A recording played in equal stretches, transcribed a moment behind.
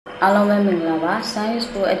အားလုံးပဲမင်္ဂလာပါ Science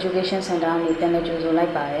for Education Center အနေနဲ့ပြန်လည်ကြိုဆိုလို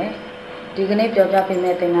က်ပါတယ်ဒီကနေ့ပြောပြပေးမ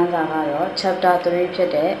ယ့်သင်ခန်းစာကတော့ Chapter 3ဖြစ်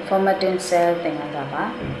တဲ့ Formatting Cell သင်ခန်းစာပါ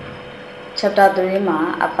Chapter 3မှာ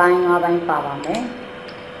အပိုင်း5ပိုင်းပါပါမယ်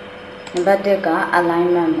နံပါတ်1က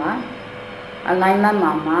Alignment ပါ Alignment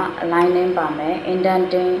မှာ Aligning ပါမယ်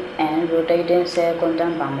Indenting and Rotating Cell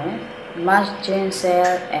Content ပါမယ် Margin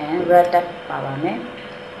Cell and Redact ပါပါမယ်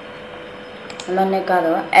နံပါတ်2က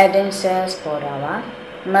တော့ Adding Cells border ပါ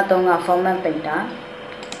နံပါတ်3က Format Painter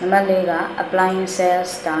နံပါတ်4က Applying Cell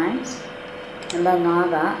Styles နံပါတ်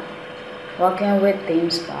5က Working with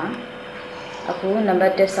Themes ပါအခုနံပါ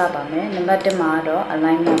တ်1စပါမယ်နံပါတ်1မှာတော့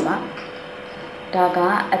Alignment ပါဒါက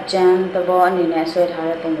အကြံသဘောအနေနဲ့ဆွဲထား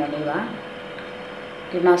တဲ့ပုံစံလေးပါ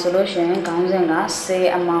ဒီမှာဆိုလို့ရှိရင်ခေါင်းစဉ်က say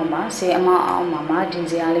amount ပါ say amount အောင်မှာဒီ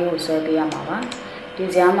ဇာတ်လေးကိုဆွဲပေးရမှာပါဒီ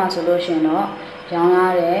ဇာတ်မှာဆိုလို့ရှိရင်တော့ရောင်းရ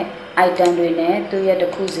တဲ့ item တွေနဲ့သူ့ရဲ့တ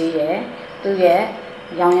စ်ခုစီရဲ့သူ့ရဲ့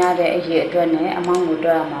ရောင်းရတဲ့အရေးအတွက်နဲ့အမောင်းကိုတွ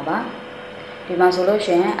က်ရမှာပါဒီမှာဆိုလို့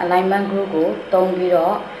ရှိရင် alignment group ကိုသုံးပြီး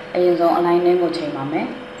တော့အရင်ဆုံး alignment ကိုချိန်ပါမယ်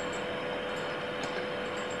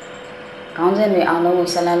ခေါင်းစဉ်တွေအားလုံးကို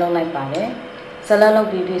ဆက်လက်လုပ်လိုက်ပါတယ်ဆက်လက်လုပ်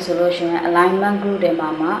ပြီးပြီဆိုလို့ရှိရင် alignment group တွေ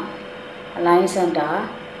မှာ align center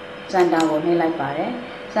ကိုနှိပ်လိုက်ပါတယ်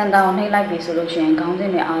center ကိုနှိပ်လိုက်ပြီဆိုလို့ရှိရင်ခေါင်းစ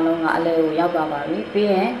ဉ်တွေအားလုံးကအလဲကိုရောက်သွားပါပြီပြီး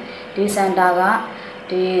ရင်ဒီ center က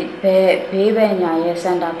ဒီဘေးဘက်ညာရဲ့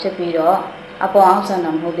center ဖြစ်ပြီးတော့အပေါ်အောင်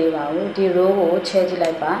center မဟုတ်သေးပါဘူးဒီ row ကိုချဲကြည့်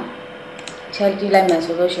လိုက်ပါချဲကြည့်လိုက်မယ်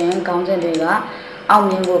ဆိုလို့ရှိရင်ခေါင်းစဉ်တွေကအောက်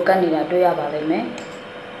မြင်ကိုကတ်နေတာတွေ့ရပါလိမ့်မယ်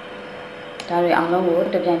ဒါတွေအောင်လုံးကို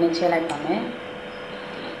တစ်ပြိုင်တည်းချဲလိုက်ပါမယ်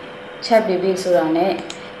ချက်ပြီးပြီဆိုတာနဲ့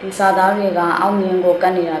ဒီစာသားတွေကအောက်မြင်ကိုက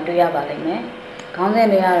တ်နေတာတွေ့ရပါလိမ့်မယ်ခေါင်းစဉ်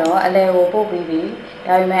တွေကတော့အလဲကိုပို့ပြီးပြီ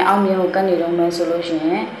ဒါပေမဲ့အောက်မြင်ကိုကတ်နေတော့မယ်ဆိုလို့ရှိရ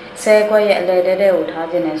င်ဆဲခွက်ရဲ့အလဲတဲကိုထား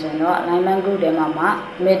ခြင်းနဲ့ဆိုရင်တော့ alignment group ထဲမှာ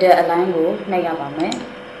middle align ကိုနှိပ်ရပါမယ်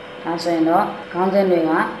ဒါဆိုရင်တော့ခေါင်းစဉ်တွေ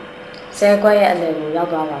ကဆဲခွက်ရဲ့အလဲကိုရောက်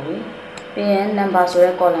သွားပါပြီပြီးရင် number ဆို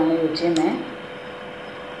တဲ့ column လေးကိုကျင်းမယ်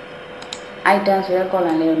item ဆိုတဲ့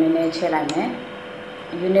column လေးကိုနည်းနည်းချက်လိုက်မယ်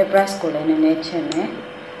unit price ကိုလည်းနည်းနည်းချက်မယ်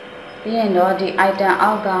ပြီးရင်တော့ဒီ item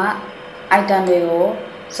အောက်က item တွေကို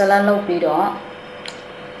select လုပ်ပြီးတော့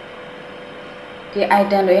ဒီ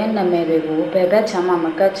item တွေရဲ့နာမည်တွေကိုဘယ်ဘက်ချမ်းမှမ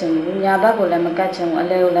ကတ်ချင်ဘူးညာဘက်ကိုလည်းမကတ်ချင်ဘူးအ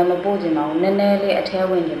လဲကိုလည်းမပို့ချင်ပါဘူးနည်းနည်းလေးအထဲ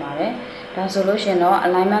ဝင်ချင်ပါတယ်ဒါဆိုလို့ရှိရင်တော့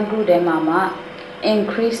alignment group ထဲမှာ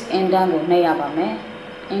increase indent ကိုနှိပ်ရပါမယ်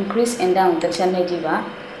increase indent ကိုတစ်ချက်နှိပ်ကြည့်ပါ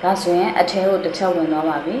ဒါဆိုရင်အထဲကိုတစ်ချက်ဝင်သွား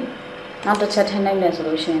ပါပြီနောက်တစ်ချက်ထပ်နှိပ်မယ်ဆို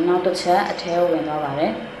လို့ရှိရင်နောက်တစ်ချက်အထဲကိုဝင်သွားပါတ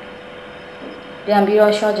ယ်ပြန်ပြီး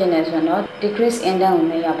တော့ short ကျင်နေဆိုရင်တော့ decrease indent ကို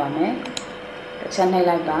နှိပ်ရပါမယ်တစ်ချက်နှိပ်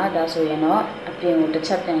လိုက်ပါဒါဆိုရင်တော့အပြင်ကိုတစ်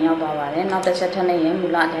ချက်ပြန်ရောက်သွားပါတယ်နောက်တစ်ချက်ထပ်နှိပ်ရင်မူ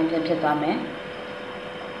လအတိုင်းပြန်ဖြစ်သွားမယ်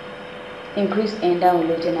increase indent ကို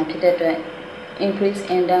လိုချင်တာဖြစ်တဲ့အတွက် increase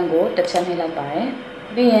indent ကိုတစ်ချက်နှိပ်လိုက်ပါတယ်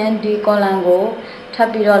ပြီးရင်ဒီ column ကိုထပ်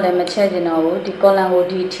ပြီးတော့လည်းမချဲ့ကျင်တော့ဘူးဒီ column ကို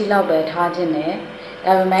ဒီထိလောက်ပဲထားခြင်းနဲ့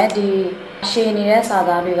ဒါပေမဲ့ဒီရှည်နေတဲ့စာ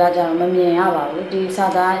သားတွေကကြတော့မမြင်ရပါဘူးဒီစာ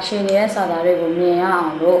သားရှည်နေတဲ့စာသားတွေကိုမြင်ရအော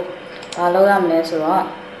င်လို့ဘာလုပ်ရမလဲဆိုတော့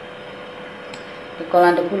ဒီ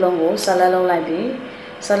column တစ်ခုလုံးကို select လုပ်လိုက်ပြီး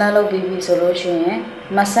select လုပ်ပြီးပြီဆိုလို့ရှိရင်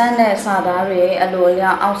မဆန်းတဲ့စာသားတွေအလိုအ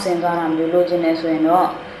လျောက်အောက်ဆင်းသွားတာမျိုးလိုချင်နေဆိုရင်တော့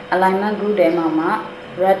alignment group ထဲမှာ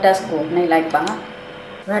redact ကိုနှိပ်လိုက်ပါ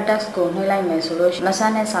redact ကိုနှိပ်လိုက်မယ်ဆိုလို့မဆ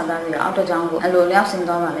န်းတဲ့စာသားတွေအောက်တစ်ကြောင်းကိုအလိုအလျောက်ဆင်း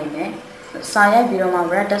သွားပါလိမ့်မယ်စာရိုက်ပြီးတော့မှ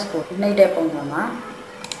redact ကိုနှိပ်တဲ့ပုံစံမှာ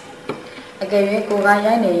အကယ်၍ကိုက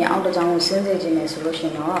ရိုက်နေရင်အောက်တစ်ကြောင်းကိုဆင်းစေခြင်းနဲ့ဆိုလို့ရှိရ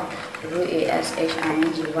င်တော့ WASHING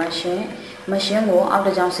version machine ကိုအောက်တ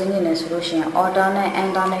စ်ကြောင်းဆင်းနေတယ်ဆိုလို့ရှိရင် order နဲ့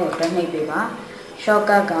enter နဲ့ကိုတွဲနှိပ်ပေးပါ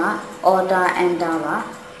shortcut က order enter ပါ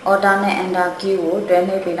order နဲ့ enter key ကိုတွဲ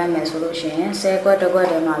နှိပ်ပေးလိုက်မယ်ဆိုလို့ရှိရင်ဆဲခွက်တစ်ခွက်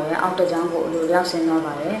ထဲမှာပဲအောက်တစ်ကြောင်းကိုအလိုလျောက်ဆင်းသွား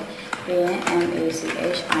ပါတယ်ပြီးရင်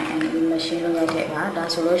MACHINE machine လို့ရိုက်ထည့်ပါဒါ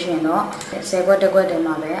ဆိုလို့ရှိရင်တော့ဆဲခွက်တစ်ခွက်ထဲ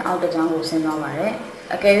မှာပဲအောက်တစ်ကြောင်းကိုဆင်းသွားပါတယ်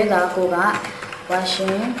အကယ်၍သာကိုက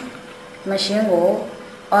washing machine ကို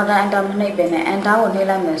order enter မနှိပ်ပဲနဲ့ enter ကိုနှိပ်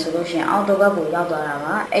လိုက်မယ်ဆိုလို့ရှိရင်အောက်တစ်ဘက်ကိုရောက်သွားတာ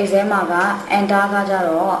ပါ exam မှာက enter ကကြ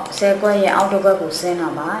တော့ဆဲခွက်ရဲ့အောက်တစ်ဘက်ကိုဆင်းတာ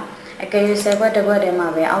ပါအကယ်၍ဆဲခွက်တစ်ခွက်ထဲမှာ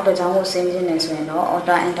ပဲအောက်တစ်ကြောင်းကိုဆင်းခြင်းနေဆိုရင်တော့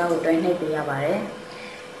order enter ကိုတွဲနှိပ်ပေးရပါတယ်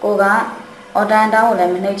ကိုက order enter ကိုလ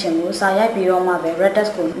ည်းမနှိပ်ချင်ဘူးစာရိုက်ပြီးတော့မှပဲ redact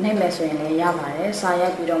ကိုနှိပ်မယ်ဆိုရင်လည်းရပါတယ်စာရို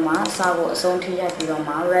က်ပြီးတော့မှစာကိုအဆုံးထိရိုက်ပြီးတော့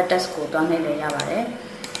မှ redact ကိုတွဲနှိပ်လည်းရပါတယ်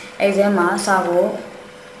exam မှာစာကို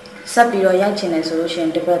ဆက်ပြီးတော့ရိုက်ချင်တယ်ဆိုလို့ရှိရင်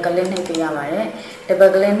double click နှိပ်ပေးရပါတယ် double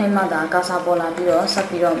click နှိပ်မှသာကာစာပေါ်လာပြီးတော့ဆက်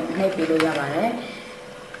ပြီးတော့နှိပ်ပေးလို့ရပါတယ်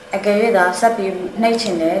အကယ်၍သာဆက်ပြီးနှိပ်ချ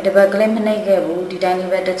င်တယ် double click မနှိပ်ခဲ့ဘူးဒီတိုင်း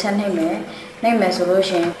လေးပဲတစ်ချက်နှိပ်မယ်ဆိုလို့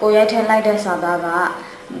ရှိရင်ကိုရိုက်ထည့်လိုက်တဲ့စာသားက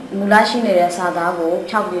မူလရှိနေတဲ့စာသားကို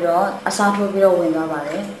ဖြောက်ပြီးတော့အစားထိုးပြီးတော့ဝင်သွားပါတ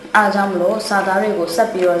ယ်အဲဒါကြောင့်မလို့စာသားတွေကိုဆက်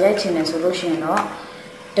ပြီးတော့ရိုက်ချင်တယ်ဆိုလို့ရှိရင်တော့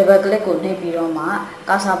double click ကိုနှိပ်ပြီးတော့မှ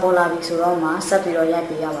ကာဆာပေါ်လာပြီဆိုတော့မှဆက်ပြီးတော့ရိုက်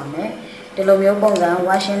ပေးရပါမယ်ဒီလိုမျိုးပုံစံ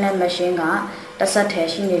washing နဲ့ machine ကတစ်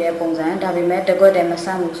ဆက်ထဲရှိနေတဲ့ပုံစံဒါပေမဲ့တကွက်တည်းမဆ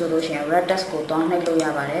န့်ဘူးဆိုလို့ရှိရင် red test ကိုတွန်းနှိပ်လို့ရ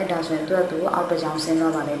ပါတယ်ဒါဆိုရင်သူ့အောက်တစ်ကြောင်ဆင်း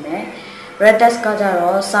သွားပါလိမ့်မယ် red test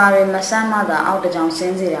ကကြတော့စာရမဆန့်မှသာအောက်တစ်ကြောင်ဆ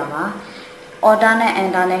င်းစေတာပါ order နဲ့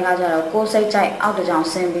enter နဲ့ကကြတော့ကိုယ်စိတ်ကြိုက်အောက်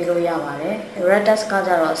တစ်ကြောင်ဆင်းပြီးလို့ရပါတယ် red test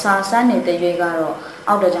ကကြတော့စာဆန့်နေတဲ့ရွေး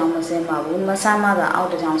ကတော့အောက်တစ်ကြောင်မဆင်းပါဘူးမဆန့်မှသာ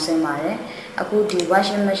အောက်တစ်ကြောင်ဆင်းပါတယ်အခုဒီ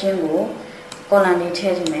washing machine ကို column လေးထ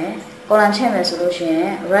ည့်ကြည့်မယ် column ထည့်မယ်ဆိုလို့ရှိရ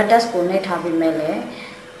င် red test ကိုနှိပ်ထားပြီးမဲ့လေ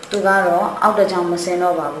သူကတော့အောက်တစ်ကြောင်မဆင်း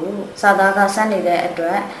တော့ပါဘူးစာသားကဆန့်နေတဲ့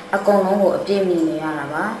အတွက်အကုန်လုံးကိုအပြည့်မြင်နေရတာ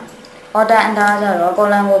ပါ order enter ကြတော့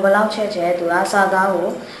column ကိုဘယ်လောက်ချက်သူကစာသားကို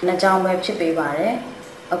နှစ်ကြောင်ပဲဖြစ်ပေးပါတယ်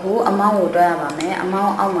အခုအမောင်းကိုတွက်ရပါမယ်အ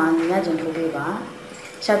မောင်းအောက်မှာမြတ်ကျင်ထိုးပေးပါ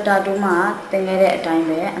chapter 2မှာသင်ခဲ့တဲ့အတို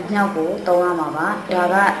င်းပဲအမြောက်ကိုသုံးရ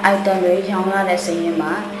မှာပါဒါက item တွေရောင်းရတဲ့စာရ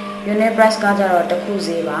င်းပါ unit price ကကြတော့တစ်ခု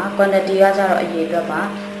ဈေးပါ quantity ကကြတော့အရေ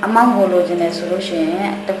အတွက်ပါအမောင်းကိုလိုချင်တယ်ဆိုလို့ရှိရ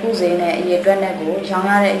င်တစ်ခုဈေးနဲ့အရေအတွက်နဲ့ကိုရော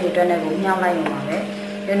င်းရတဲ့အရေအတွက်နဲ့ကိုမျှောက်လိုက်ရုံပါပဲ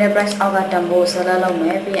unit price အောက်ကတန်ဖိုးဆက်လက်လုပ်မ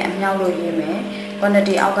ယ်ပြီးရင်အမြောက်လို့ရေးမယ်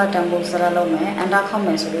quantity အောက်ကတန်ဖိုးဆက်လက်လုပ်မယ် enter ခောက်မ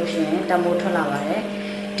ယ်ဆိုလို့ရှိရင်တန်ဖိုးထွက်လာပါ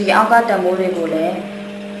တယ်ဒီအောက်ကတန်ဖိုးတွေကိုလည်း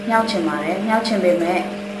မျှောက်ချင်ပါတယ်မျှောက်ချင်ပေမဲ့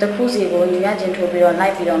တစ်ခုစီကိုညီရချင်းထိုးပြီးတော့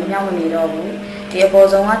လိုက်ပြီးတော့မျှောက်မနေတော့ဘူးဒီ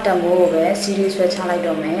အပေါ်ဆုံးကတန်ဖိုးကိုပဲ series ဆွဲချလိုက်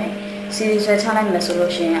တော့မယ် series ဆွဲချလိုက်မယ်ဆို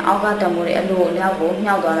လို့ရှိရင်အောက်ကတန်ဖိုးတွေအလိုအလျောက်ကို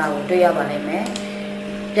မျှောက်သွားတာကိုတွေ့ရပါလိမ့်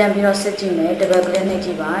မယ်ပြန်ပြီးတော့စစ်ကြည့်မယ် double click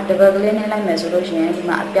နှိပ်ကြည့်ပါ double click နှိပ်လိုက်မယ်ဆိုလို့ရှိရင်ဒီ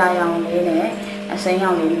မှာအပြာရောင်လေးနဲ့အစိမ်း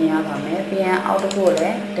ရောင်လေးမြင်ရပါမယ်ပြီးရင်အောက်တစ်ခုကို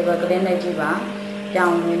လည်း double click နှိပ်ကြည့်ပါပြော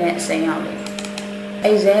င်းလေးနဲ့အစိမ်းရောင်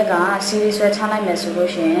လေးအဲ့ဇဲက series ဆွဲချလိုက်မယ်ဆိုလို့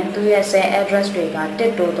ရှိရင်သူ့ရဲ့ cell address တွေက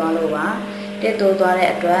တစ်တိုးသွားလို့ပါတစ်တိုးသွား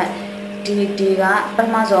တဲ့အတွက် D ကပ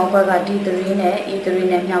ထမဆုံးအခွက်က D3 နဲ့ E3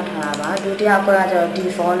 နဲ့မြှောက်ထားတာပါဒုတိယအခွက်ကကျတော့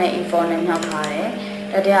D4 နဲ့ E4 နဲ့မြှောက်ထားတယ်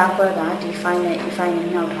တတိယအခွက်က D5 နဲ့ E5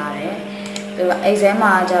 နဲ့မြှောက်ထားတယ်သူက exam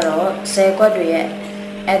မှာကျတော့10ခွက်တွေရဲ့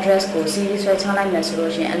address ကို series ဆွဲချလိုက်မယ်ဆို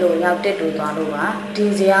လို့ရှိရင်အလိုရောက်တစ်တိုးသွားလို့ပါဒီ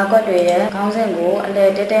ဇာခွက်တွေရဲ့ခေါင်းစဉ်ကို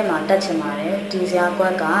အလဲတက်တက်မှာတက်ချင်ပါတယ်ဒီဇာခွက်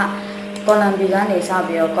က column B ကနေစ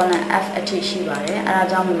ပြီးတော့ column F အထိရှိပါ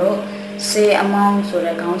တယ်အဲဒါကြောင့်မလို့ say amount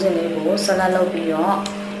ဆိုတဲ့ခေါင်းစဉ်လေးကို select လုပ်ပြီးတော့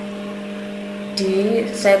ဒီ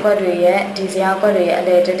ဆဲခွက်တွေရဲ့ဒီဇာခွက်တွေရဲ့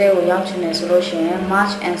အလဲတက်တက်ကိုရောက်ချင်တယ်ဆိုလို့ရှိရင်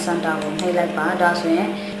march and center ကိုနှိပ်လိုက်ပါဒါဆို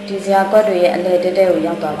ရင်ဒီဇာခွက်တွေရဲ့အလဲတက်တက်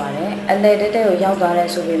ကိုရောက်သွားပါတယ်အလဲတက်တက်ကိုရောက်သွား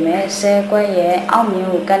တယ်ဆိုပေမဲ့ဆဲခွက်ရဲ့အောက်မြင်း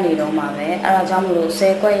ကိုကတ်နေတော့မှာပဲအဲဒါကြောင့်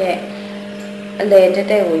မလို့ဆဲခွက်ရဲ့အလဲတက်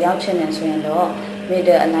တက်ကိုရောက်ချင်တယ်ဆိုရင်တော့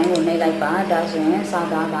middle align ကိုနှိပ်လိုက်ပါဒါဆို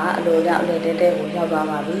ရင်စာသားကအလိုလောက်အလဲတက်တက်ကို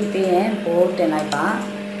ရောက်သွားပါပြီပြီးရင် bold တင်လိုက်ပါ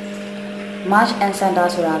march and center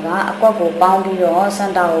ဆိုတာကအကွက်ကိုပေါင်းပြီးတော့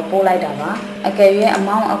center ကိုပို့လိုက်တာပါအကယ်၍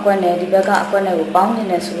အမောင်းအကွက်နဲ့ဒီဘက်ကအကွက်နဲ့ကိုပေါင်းနေ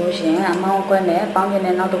တယ်ဆိုလို့ရှိရင်အမောင်းအကွက်နဲ့ပေါင်းနေတဲ့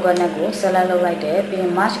နောက်တစ်ကွက်နဲ့ကို select လုပ်လိုက်တယ်ပြီး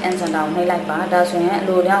ရင် march and center ကိုနှိပ်လိုက်ပါဒါဆိုရင်အ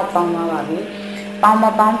လိုလောက်ပေါင်းသွားပါပြီပေါင်းမ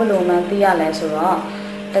ပေါင်းဘယ်လိုမှသိရလဲဆိုတော့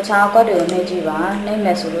တခြားအကွက်တွေကိုနှိပ်ကြည့်ပါနှိပ်မ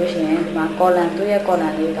ယ်ဆိုလို့ရှိရင်ဒီမှာ column သူ့ရဲ့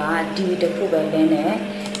column လေးက D တစ်ခုပဲလင်းတယ်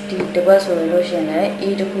ဒီတစ်ခွက်ဆိုလို့ရှိရင်လည်း E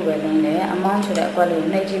တစ်ခုပဲလင်းတယ် amount ဆိုတဲ့အကွက်လေး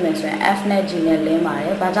ကိုနှိပ်ကြည့်မယ်ဆိုရင် F နဲ့ G နဲ့လင်းပါတ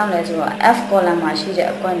ယ်။ဘာကြောင့်လဲဆိုတော့ F column မှာရှိတဲ့အ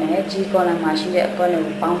ကွက်နဲ့ G column မှာရှိတဲ့အကွက်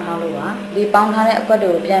တွေကိုပေါင်းထားလို့ပါ။ဒီပေါင်းထားတဲ့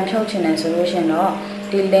အကွက်တွေကိုပြန်ဖြုတ်ချင်တယ်ဆိုလို့ရှိရင်တော့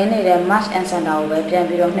ဒီလင်းနေတဲ့ march and center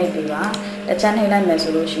ကိုပဲပြန်ပြီးတော့နှိပ်ပေးပါ။တစ်ချက်နှိပ်လိုက်မယ်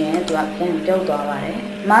ဆိုလို့ရှိရင်သူကပြန်ပြုတ်သွားပါတယ်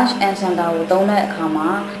။ march and center ကိုသုံးတဲ့အခါမှာ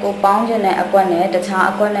ကိုပေါင်းချင်တဲ့အကွက်နဲ့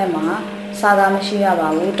တခြားအကွက်နဲ့မှာစာသားမရှိရပါ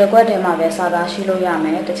ဘူးတစ်ခွက်တည်းမှာပဲစာသားရှိလို့ရ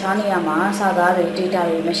မယ်တခြားနေရာမှာစာသားတွေ data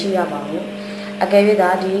တွေမရှိရပါဘူးအကယ်၍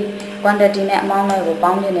ဒါဒီ quantity နဲ့ amount တွေကို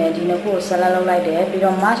ပေါင်းနေတယ်ဒီနှစ်ခုကို select လုပ်လိုက်တယ်ပြီး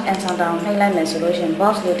တော့ march and center ကိုနှိပ်လိုက်မယ်ဆိုလို့ရှိရင်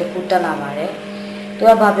box လေးတစ်ခုတက်လာပါတယ်သူ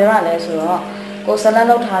ကဘာပြောရလဲဆိုတော့ကို select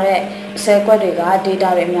လုပ်ထားတဲ့10ခွက်တွေက data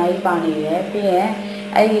တွေအများကြီးပါနေတယ်ပြီးရင်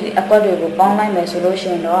အဲ့ဒီအကွက်တွေကိုပေါင်းလိုက်မယ်ဆိုလို့ရှိ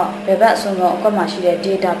ရင်တော့ဘယ်ဘက်အဆုံးတော့အကွက်မှာရှိတဲ့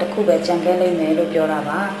data တစ်ခုပဲကျန်ခဲ့လိမ့်မယ်လို့ပြောတာ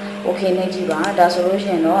ပါ okay နှိပ်ကြည့်ပါဒါဆိုလို့ရှိ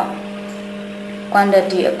ရင်တော့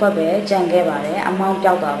quantity အကွက်ပဲကျန်ခဲ့ပါတယ် amount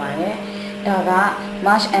ပြောက်သွားပါတယ်ဒါက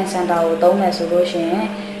march and center ကိုသုံးမယ်ဆိုလို့ရှိ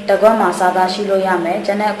ရင်တစ်ကွက်မှာစာသားရှိလို့ရ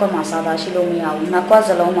မယ်ကျန်တဲ့အကွက်မှာစာသားရှိလို့မရဘူးနှစ်ကွက်စ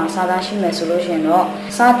လုံးမှာစာသားရှိမယ်ဆိုလို့ရှိ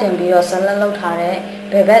ရင်တော့စတင်ပြီးတော့ select လုပ်ထားတဲ့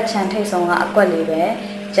ဘယ်ဘက်ခြံထိပ်ဆုံးကအကွက်လေးပဲ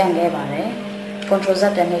ကျန်ခဲ့ပါတယ် control z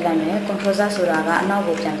ပြန်နှိပ်လိုက်မယ် control z ဆိုတာကအနောက်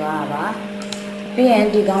ကိုပြန်သွားတာပါပြီးရင်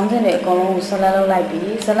ဒီခေါင်းစဉ်တွေအကုန်လုံးကို select လုပ်လိုက်ပြီး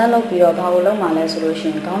select လုပ်ပြီးတော့ဘာကိုလုပ်မှာလဲဆိုလို့ရှိ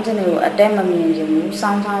ရင်ခေါင်းစဉ်တွေကိုအတက်မမြင်ချင်ဘူး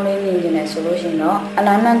စောင်းစောင်းလေးမြင်ချင်တယ်ဆိုလို့ရှိရင်တော့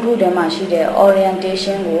alignment group ထဲမှာရှိတဲ့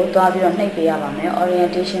orientation ကိုတွားပြီးတော့နှိပ်ပေးရပါမယ်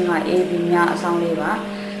orientation က AB များအဆောင်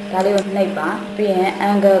လေးပါဒါလေးကိုနှိပ်ပါပြီးရင်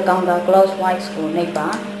angle counter clockwise ကိုနှိပ်ပါ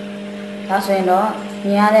ဒါဆိုရင်တော့မြ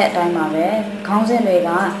င်ရတဲ့အတိုင်းပါပဲခေါင်းစဉ်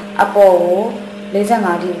တွေကအပေါ်ကို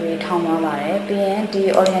45 degree ထောင်သွားပါတယ်ပြီးရင်ဒီ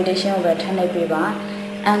orientation ကိုပဲထပ်နှိပ်ပေးပါ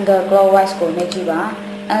angle clockwise ကိုနှိပ်ကြည့်ပါ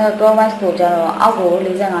clockwise ကိုကြတော့အောက်ကို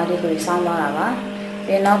45 degree ဆောင်းသွားတာပါ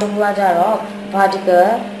ပြီးနောက်တစ်ခုကကြတော့ vertical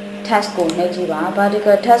test ကိုနှိပ်ကြည့်ပါ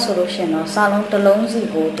vertical test ဆိုလို့ရှိရင်တော့စာလုံးတစ်လုံးစီ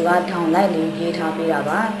ကိုသူကထောင်လိုက်လေးရေးထားပေးတာ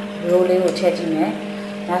ပါ row လေးကိုထည့်ကြည့်မယ်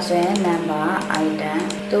ဒါဆိုရင် number item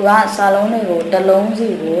သူကစာလုံးတွေကိုတစ်လုံးစီ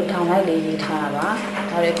ကိုထောင်လိုက်လေးရေးထားတာပါ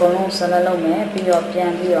ဒါတွေအကုန်လုံး select လုပ်မယ်ပြီးတော့ပြ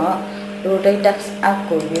န်ပြီးတော့ rotate text up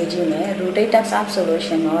ကိုရွေးကြည့်မယ် rotate text up ဆိုလို့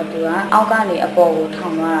ရှိရင်တော့သူကအောက်ကနေအပေါ်ကိုထော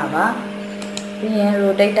င်သွားတာပါပြီးရင်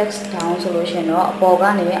rotate text down ဆိုလို့ရှိရင်တော့အပေါ်က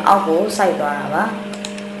နေအောက်ကိုစိုက်သွားတာပါ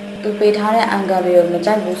သူပေးထားတဲ့ angle တွေကိုမ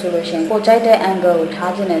ကြိုက်ဘူးဆိုလို့ရှိရင်ကိုကြိုက်တဲ့ angle ကို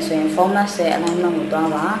ထားခြင်းနဲ့ဆိုရင် format cell alignment ကိုတွား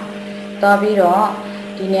ပါတွားပြီးတော့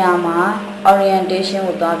ဒီနေရာမှာ orientation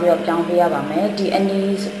ကိုတွားပြီးတော့ပြောင်းပေးရပါမယ်ဒီအ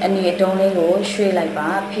နီအတုံးလေးကိုရွှေ့လိုက်ပါ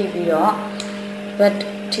ဖြည့်ပြီးတော့ but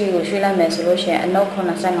တီကိုရွှေ့လိုက်မယ်ဆိုလို့ရှိရင်အနုတ်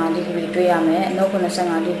85 degree တွေ့ရမယ်အနုတ်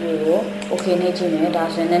85 degree ကို okay နှိပ်ကြည့်မယ်ဒါ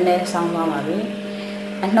ဆိုရင်နည်းနည်းဆောင်းသွားပါပြီ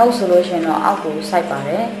အနှုတ်ဆိုလို့ရှိရင်တော့အောက်ကိုစိုက်ပါတ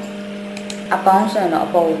ယ်အပေါင်းဆိုရင်တော့အ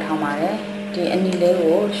ပေါ်ကိုထောင်ပါတယ်ဒီအနီလေး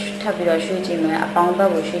ကိုထပ်ပြီးတော့ရွှေ့ကြည့်မယ်အပေါင်းဘက်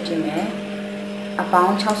ကိုရွှေ့ကြည့်မယ်အပေါ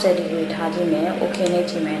င်း60 degree ထားကြည့်မယ် okay နှိပ်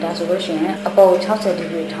ကြည့်မယ်ဒါဆိုလို့ရှိရင်အပေါ်ကို60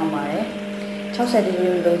 degree ထောင်ပါတယ်60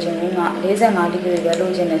 degree လိုချင်ဘူးက45 degree ပဲ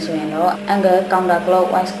လိုချင်တယ်ဆိုရင်တော့ angle counter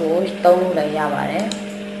clockwise ကိုသုံးလို့လည်းရပါတယ်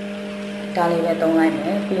ဒါလေးပဲသုံးလိုက်မ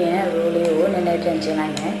ယ်ပြီးရင် row လေးကိုနည်းနည်းပြန်ကျင်းလို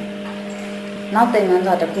က်မယ်နောက်သင်ခန်း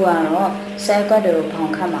စာတစ်ခုကတော့ cell quad တွေကိုဘော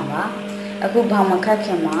င်ခတ်မှာပါအခုဘောင်မခတ်ခ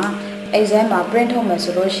င်မှာ exam မှာ print ထုတ်မယ်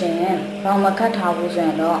ဆိုလို့ရှိရင်ဘောင်မခတ်ထားဘူးဆိုရ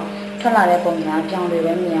င်တော့ထွက်လာတဲ့ပုံစံပြောင်းတွေ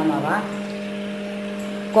ပဲမြင်ရမှာပါ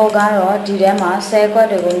ကိုကတော့ဒီထဲမှာ cell quad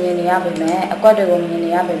တွေကိုမြင်နေရပါမယ်အကွက်တွေကိုမြင်နေ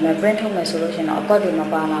ရပါမယ် print ထုတ်မယ်ဆိုလို့ရှိရင်တော့အကွက်တွေမ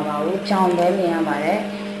ပါမှာပါဘူးပြောင်းပဲမြင်ရပါတယ်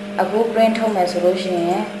အခု print ထုတ်မယ်ဆိုလို့ရှိရ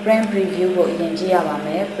င် print preview ကိုအရင်ကြည့်ရပါမ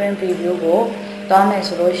ယ် print preview ကိုသွားမယ်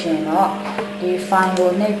ဆိုလို့ရှိရင်တော့ဒီ file ကို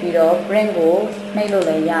နှိပ်ပြီးတော့ print ကိုနှိပ်လို့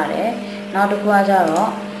လည်းရတယ်နောက်တစ်ခုကကြတော့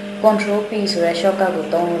control P ဆိုတဲ့ shortcut ကို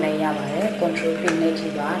သုံးလို့လည်းရပါတယ် control P နှိပ်ကြ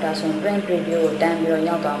ည့်ပါဒါဆိုရင် print preview ကိုတန်းပြီးတော့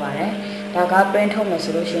ရောက်သွားပါတယ်ဒါက print ထုတ်မယ်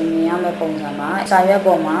ဆိုလို့ရှိရင်မြင်ရမယ့်ပုံစံပါစာရွက်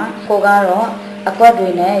ပေါ်မှာကိုကတော့အကွက်တွေ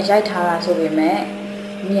နဲ့ရိုက်ထားတာဆိုပေမဲ့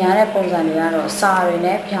မြင်ရတဲ့ပုံစံတွေကတော့စာတွေ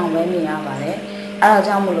နဲ့ဖြောင်ပဲမြင်ရပါတယ်အဲ့ဒါ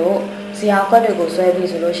ကြောင့်မလို့ဇာတ်ကွက်တွေကိုဆွဲပြီး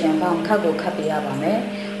ဆိုလို့ရှိရင်ဘောင်ခတ်ကိုခတ်ပေးရပါမယ်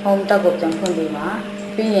home tab ကိုပြန်ဖွင့်ပေးပါ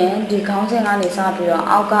ပြီးရင်ဒီခေါင်းစဉ်ကနေစပြီးတော့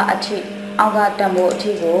အောက်ကတံပိုးအ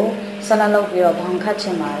ထိကိုဆက်လက်လုပ်ပြီးတော့ဘောင်ခတ်ချ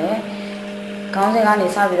င်ပါတယ်ခေါင်းစဉ်ကနေ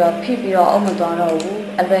စပြီးတော့ဖိပြီးတော့အုပ်မသွားတော့ဘူး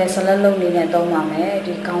အလွယ်ဆက်လက်လုပ်နေနဲ့သုံးပါမယ်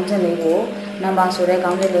ဒီခေါင်းစဉ်လေးကို number ဆိုတဲ့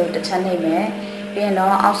ခေါင်းစဉ်လေးကိုတစ်ချက်နှိပ်မယ်ပြီးရင်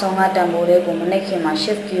တော့အောက်ဆုံးကတံပိုးလေးကိုမနှိပ်ခင်မှာ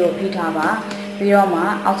shift key ကိုဖိထားပါပြီးတော့မှ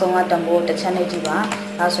အောက်ဆုံးကတံပိုးတစ်ချက်နှိပ်ကြည့်ပါ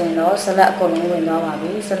ဒါဆိုရင်တော့ select အကုန်လုံးဝင်သွားပါ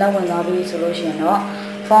ပြီ select ဝင်သွားပြီဆိုလို့ရှိရင်တော့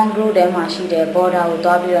font group ထဲမှာရှိတဲ့ border ကို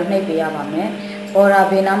တွားပြီးတော့နှိပ်ပေးရပါမယ် border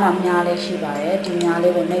ဘေးနားမှာမြားလေးရှိပါတယ်ဒီမြား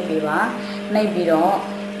လေးကိုနှိပ်ပေးပါနှိပ်ပြီးတော့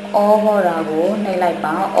all border ကိုနှိပ်လိုက်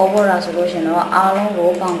ပါ all border ဆိုလို့ရှိရင်တော့အားလုံးကို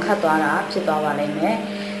ပေါင်ခတ်သွားတာဖြစ်သွားပါလိမ့်မယ်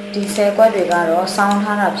ဒီဆယ်ကွက်တွေကတော့စောင်း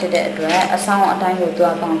ထားတာဖြစ်တဲ့အတွက်အဆောင်အတိုင်းကိုသူ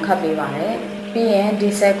ကပေါင်ခတ်ပေးပါတယ်ပြီးရင်ဒီ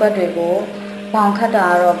ဆယ်ကွက်တွေကိုပေါင်ခတ်တာ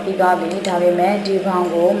ကတော့ပြီးသွားပြီဒါပေမဲ့ဒီပေါင်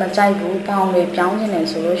ကိုမကြိုက်ဘူးပေါင်တွေပြောင်းနေတယ်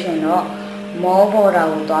ဆိုလို့ရှိရင်တော့ more border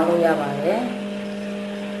ကိုတွားလို့ရပါတယ်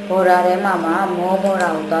border ထဲမှာ more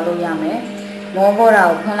border ကိုတွားလို့ရမယ် more border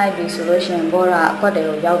ကိုဖွင့်လိုက်ပြီဆိုလို့ရှိရင် border အကွက်တွေ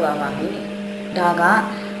ကိုရောက်သွားပါပြီဒါက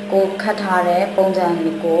ကိုခတ်ထားတဲ့ပုံစံ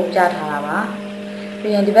ကိုပြထားတာပါ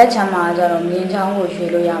ပြီးရင်ဒီဘက်ခြမ်းမှာကျတော့မြင်းချောင်းကို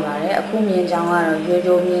ရွေးလို့ရပါတယ်အခုမြင်းချောင်းကတော့ရွေး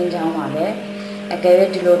မြင်းချောင်းပါပဲအကယ်၍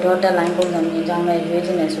ဒီလို dotted line ပုံစံမြင်းချောင်းနဲ့ရွေးခြ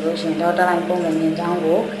င်းနဲ့ဆိုလို့ရှိရင် dotted line ပုံစံမြင်းချောင်း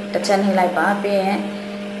ကိုတစ်ချက်နှိပ်လိုက်ပါပြီးရင်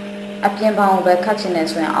အပြင်ဘောင်ကိုပဲခတ်ခြင်းနဲ့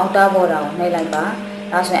ဆိုရင် outer border ကိုနှိပ်လိုက်ပါ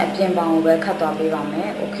ဒါဆိုရင်အပြင်ဘောင်ကိုပဲခတ်သွားပေးပါမယ်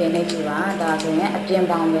okay နှိပ်ကြည့်ပါဒါဆိုရင်အပြင်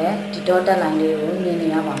ဘောင်ပဲဒီ dotted line လေးကိုမြင်နေ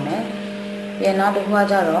ရပါမယ်ပြီးရင်နောက်တစ်ခုက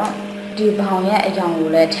ကျတော့ဒီဘောင်ရဲ့အကြောင်းကို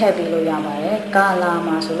လည်းထည့်ပေးလို့ရပါတယ်ကာလာ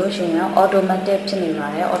မှာဆိုလို့ရှိရင် automatic ဖြစ်နေပါ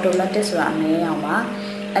တယ် automatic ဆိုတာအနည်းအောင်ပါ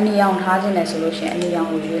အနီအောင်ထားခြင်းနဲ့ဆိုလို့ရှိရင်အနီအောင်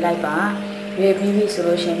ကိုရွေးလိုက်ပါရွေးပြီးပြီဆို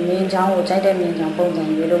လို့ရှိရင်မြင်းချောင်းကိုကြိုက်တဲ့မြင်းချောင်းပုံစံ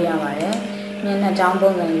ရွေးလို့ရပါတယ်မြင်းနှစ်ချောင်း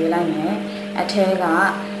ပုံစံရွေးလိုက်မယ်အထဲက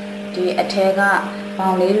ဘော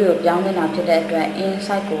င်လေးတွေကိုပြောင်းနေတာဖြစ်တဲ့အတွက်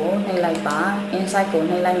inside ကိုနှိပ်လိုက်ပါ inside ကို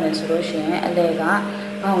နှိပ်လိုက်မယ်ဆိုလို့ရှိရင်အလဲက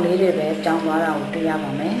ဘောင်လေးတွေပဲပြောင်းသွားတာကိုတွေ့ရ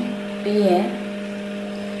ပါမယ်ပြီးရင်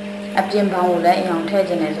အပြင်ဘောင်ကိုလည်းအရောင်ထည့်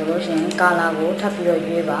ခြင်းနဲ့ဆိုလို့ရှိရင်ကာလာကိုထပ်ပြီးတော့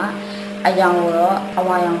ရွေးပါအရောင်ကိုတော့အ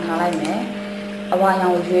ဝါရောင်ထားလိုက်မယ်အဝါရော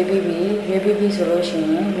င်ကိုရွေးပြီးပြီဆိုလို့ရှိ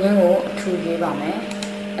ရင်မြင်းကိုအထူရွေးပါမယ်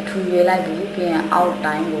အထူရွေးလိုက်ပြီးပြီးရင်အောက်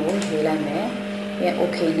တိုင်းကိုရွေးလိုက်မယ်ပြီးရင်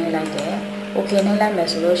okay နှိပ်လိုက်တယ် okay နှိပ်လိုက်မယ်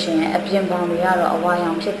ဆိုလို့ရှိရင်အပြင်ဘောင်တွေကတော့အဝါ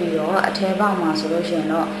ရောင်ဖြစ်ပြီးတော့အထဲဘောင်မှာဆိုလို့ရှိရင်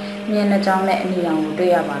တော့မြင်းနှစ်ချောင်းနဲ့အနီရောင်ကို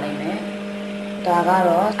တွေ့ရပါလိမ့်မယ်ဒါက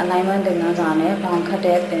တော့ alignment သင်ခန်းစာနဲ့ဘောင်ခတ်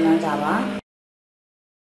တဲ့သင်ခန်းစာပါ